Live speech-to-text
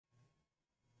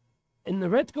In the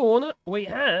red corner, we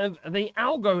have the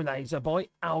Algolaser by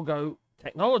Algo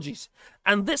Technologies.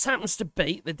 And this happens to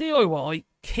be the DIY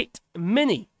Kit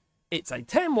Mini. It's a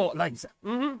 10-watt laser.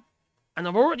 And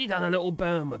I've already done a little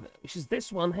burn with it, which is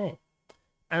this one here.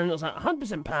 And it's at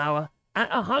 100% power at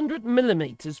 100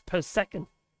 millimeters per second.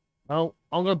 Well,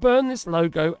 I'm going to burn this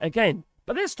logo again.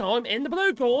 But this time in the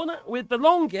blue corner with the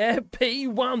Longair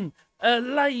P1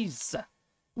 laser.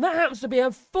 And that happens to be a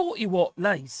 40-watt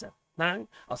laser. Now,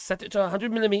 I'll set it to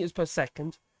 100 millimeters per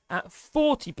second at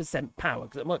 40% power,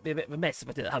 because it might be a bit of a mess if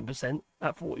I did 100%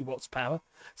 at 40 watts power.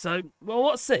 So, well,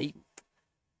 let's see.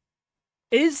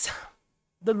 Is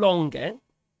the Longair,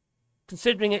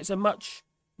 considering it's a much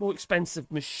more expensive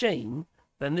machine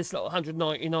than this little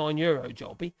 €199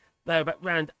 jobby, they're about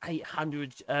around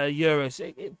 800 euros.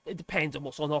 It depends on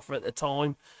what's on offer at the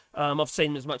time. I've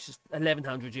seen as much as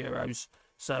 1,100 euros.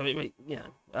 So,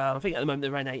 I think at the moment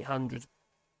they're around 800.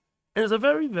 And it's a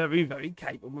very, very, very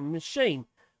capable machine.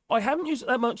 I haven't used it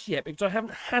that much yet because I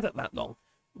haven't had it that long.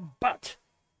 But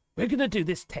we're going to do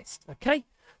this test, okay?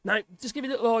 Now, just give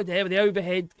you a little idea with the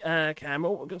overhead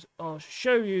camera. I'll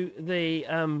show you the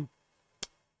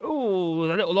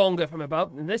little longer from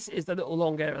above. And this is the little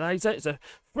longer laser. It's a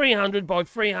 300 by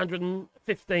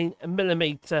 315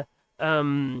 millimeter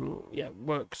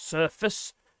work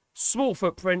surface. Small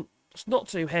footprint. It's not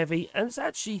too heavy. And it's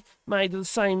actually made of the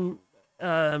same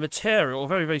material,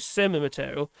 very, very similar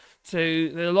material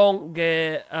to the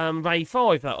Longair Ray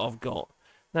 5 that I've got.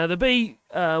 Now, the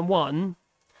B1,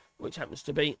 which happens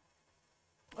to be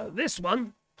this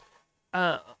one,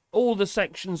 all the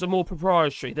sections are more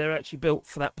proprietary. They're actually built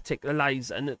for that particular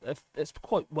laser, and it's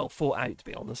quite well thought out, to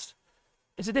be honest.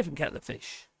 It's a different kettle of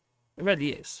fish. It really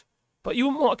is. But you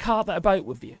wouldn't want to carve that about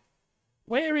with you.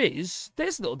 Whereas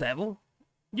this little devil,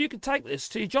 you could take this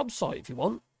to your job site if you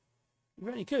want. You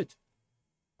really could.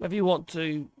 Whether you want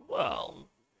to, well,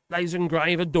 laser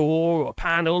engrave a door or a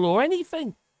panel or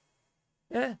anything.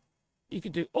 Yeah. You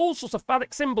could do all sorts of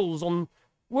phallic symbols on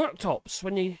worktops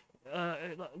when you,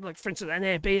 like for instance, an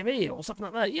Airbnb or something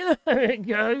like that. You know how it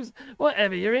goes.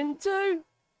 Whatever you're into.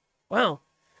 Well,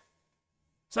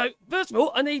 so first of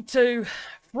all, I need to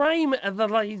frame the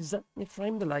laser.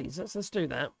 Frame the laser. So let's do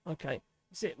that. Okay.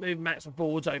 See it moving backs and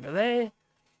forwards over there.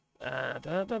 There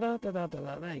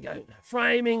you go.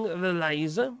 Framing the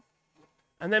laser.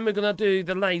 And then we're going to do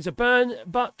the laser burn,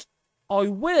 but I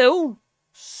will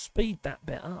speed that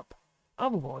bit up.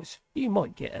 Otherwise, you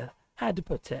might get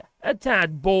a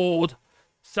tad bored.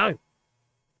 So,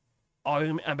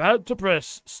 I'm about to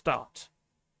press start.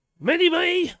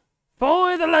 Mini-me,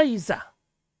 fire the laser.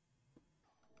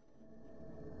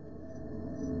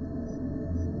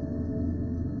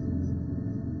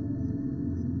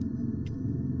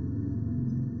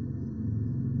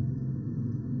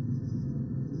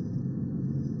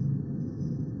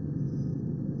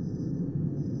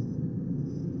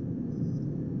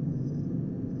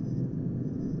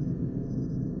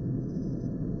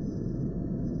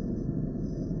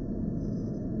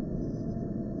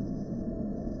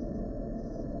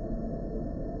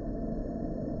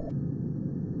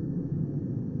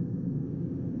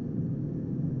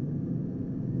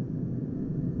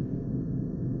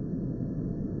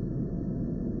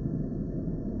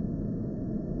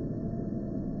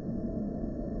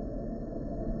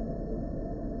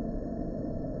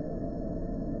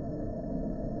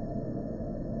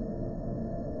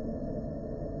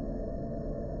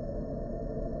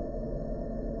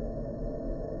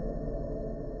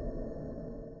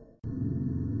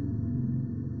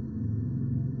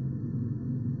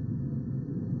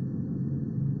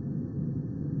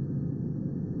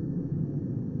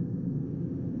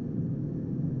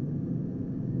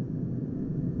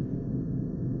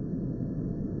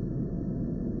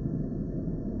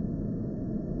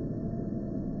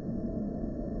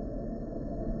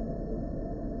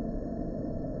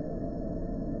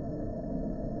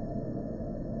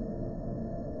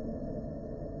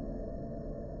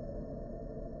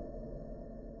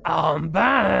 I'm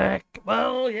back.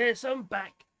 Well, yes, I'm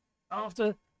back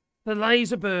after the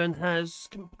laser burn has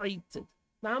completed.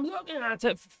 Now, I'm looking at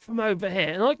it from over here,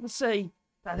 and I can see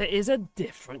that it is a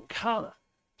different colour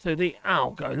to the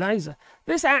Algolaser.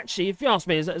 This actually, if you ask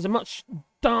me, is a much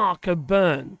darker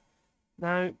burn.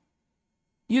 Now,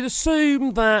 you'd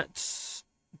assume that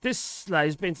this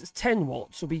laser, being it's 10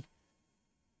 watts, will be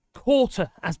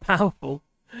quarter as powerful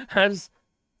as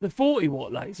the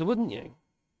 40-watt laser, wouldn't you?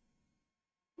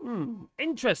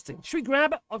 Interesting. Should we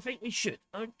grab it? I think we should.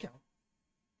 Okay.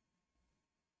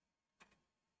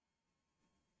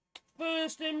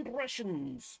 First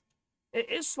impressions. It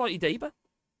is slightly deeper,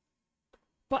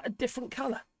 but a different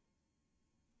colour.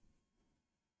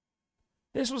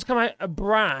 This one's come out a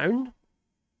brown.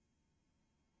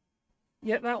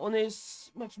 Yet that one is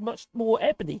much more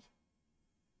ebony.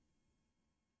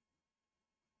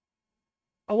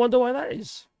 I wonder why that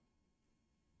is.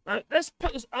 Now, let's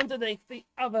put this underneath the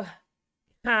other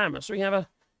camera so we can have a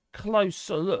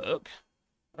closer look.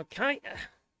 Okay.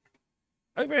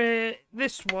 Over here,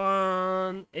 this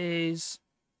one is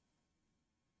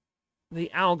the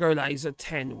Algolaser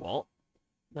 10 watt.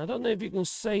 Now, I don't know if you can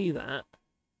see that,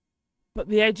 but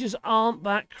the edges aren't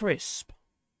that crisp.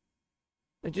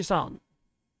 They just aren't.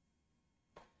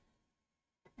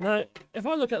 Now, if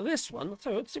I look at this one, I'll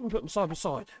tell you what, let's even put them side by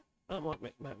side. That might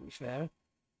make me fairer.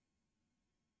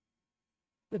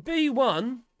 The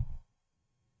B1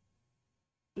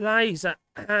 laser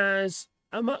has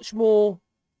a much more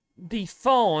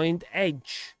defined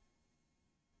edge.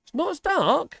 It's not as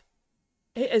dark.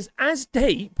 It is as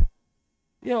deep.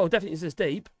 Yeah, well, definitely is as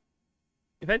deep.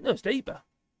 In fact, no, it's deeper.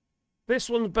 This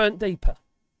one's burnt deeper.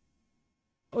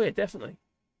 Oh, yeah, definitely.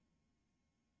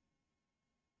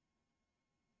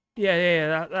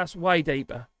 Yeah, that's way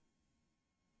deeper.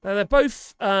 Now, they're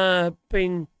both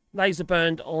been laser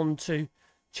burned onto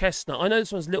chestnut. I know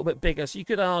this one's a little bit bigger, so you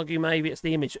could argue maybe it's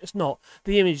the image. It's not.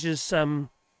 The image is,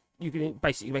 you can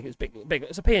basically make it as bigger.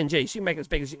 It's a PNG, so you can make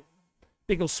it as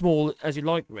big or small as you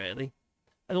like, really.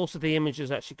 And also the image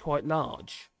is actually quite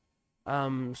large.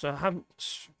 So I haven't...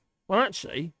 Well,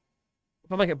 actually,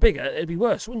 if I make it bigger, it'd be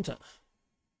worse, wouldn't it?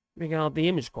 Regarding the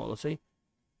image quality.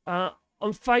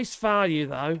 On face value,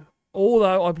 though,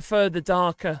 although I prefer the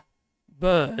darker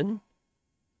burn,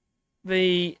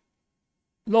 the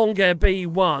longer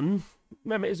B1,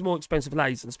 remember it is a more expensive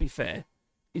laser, let's be fair,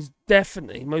 is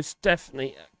definitely, most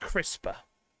definitely crisper.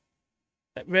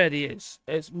 It really is.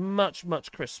 It's much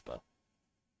crisper.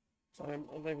 So I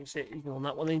don't even see it even on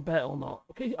that one any better or not.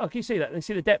 Okay, I can see that. You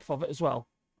see the depth of it as well.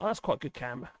 Oh, that's quite a good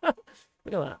camera. Look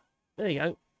at that. There you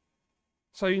go.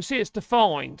 So you can see it's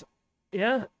defined.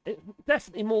 Yeah, it's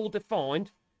definitely more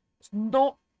defined. It's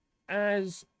not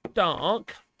as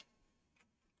dark.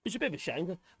 It's a bit of a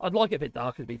shame. I'd like it a bit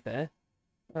darker, to be fair.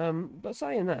 But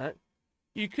saying that,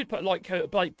 you could put a light coat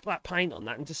of black paint on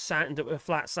that and just sand it with a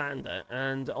flat sander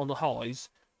and on the highs,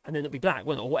 and then it'll be black,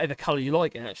 wouldn't it? Or whatever colour you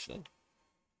like it, actually.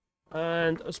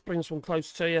 And let's bring this one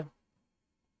close to you.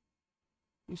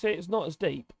 You see, it's not as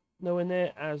deep. Nowhere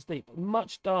near as deep.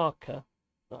 Much darker.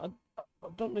 I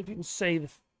don't know if you can see the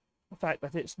fact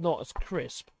that it's not as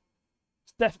crisp.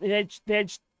 It's definitely the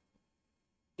edge.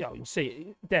 Yeah, you can see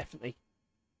it, definitely.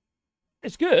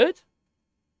 It's good,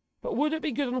 but would it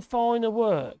be good on finer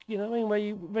work? You know what I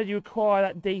mean? Where you require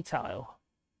that detail.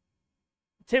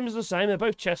 Tim's the same. They're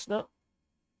both chestnut.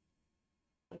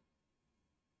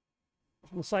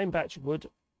 From the same batch of wood,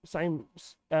 same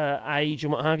age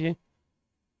and what have you.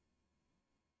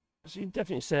 So you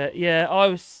definitely say, yeah,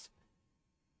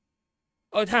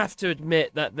 I'd have to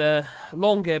admit that the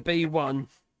longer B1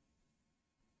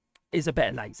 is a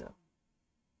better laser.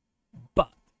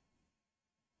 But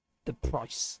the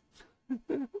price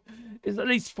is at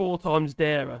least 4 times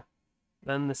dearer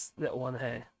than this little one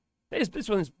here. This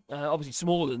one's obviously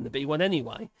smaller than the B1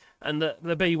 anyway. And the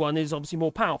B1 is obviously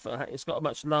more powerful. It's got a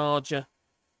much larger,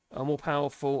 more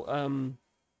powerful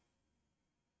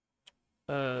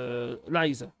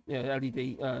laser. Yeah,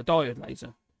 LED diode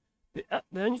laser. The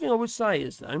only thing I would say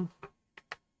is, though,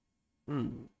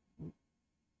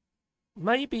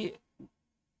 maybe,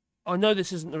 I know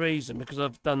this isn't the reason because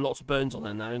I've done lots of burns on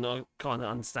there now and I kind of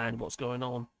understand what's going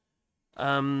on.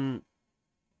 I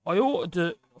ought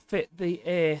to fit the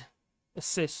air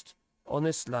assist on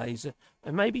this laser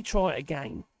and maybe try it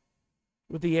again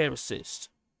with the air assist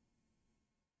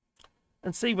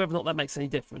and see whether or not that makes any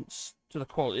difference to the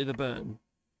quality of the burn.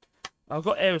 I've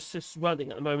got air assist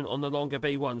running at the moment on the longer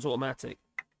B1s, automatic.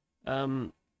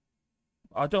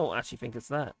 I don't actually think it's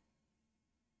that.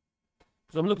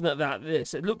 Because I'm looking at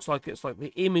this, it looks like it's like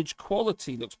the image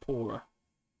quality looks poorer.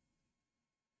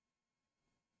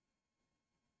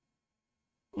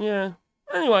 Yeah.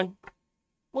 Anyway,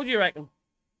 what do you reckon?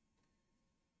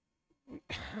 Do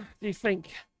you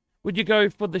think, would you go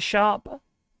for the sharper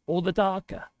or the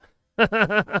darker?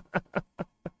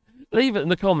 Leave it in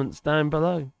the comments down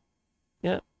below.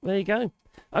 Yeah, there you go.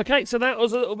 Okay, so that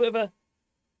was a little bit of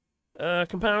a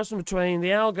comparison between the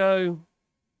Algo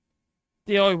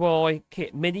DIY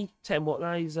Kit Mini 10 watt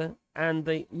laser and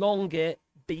the Longer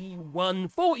B1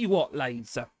 40 watt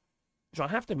laser, which I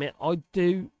have to admit I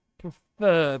do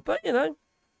prefer, but you know,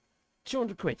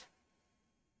 200 quid.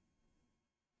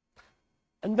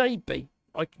 And maybe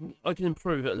I can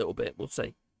improve it a little bit. We'll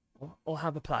see. I'll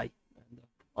have a play. And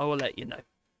I will let you know.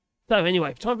 So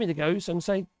anyway, time for me to go. So I'm going to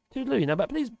say Toodaloo, you know, but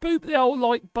please boop the old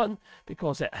like button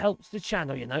because it helps the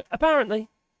channel, you know. Apparently.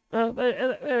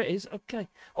 There it is. Okay.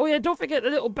 Oh, yeah, don't forget the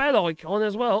little bell icon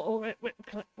as well. Oh,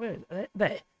 where is it?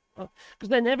 There. Because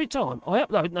then every time I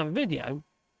upload another video,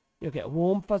 you'll get a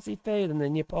warm, fuzzy feeling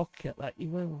in your pocket that you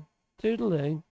will. Toodaloo.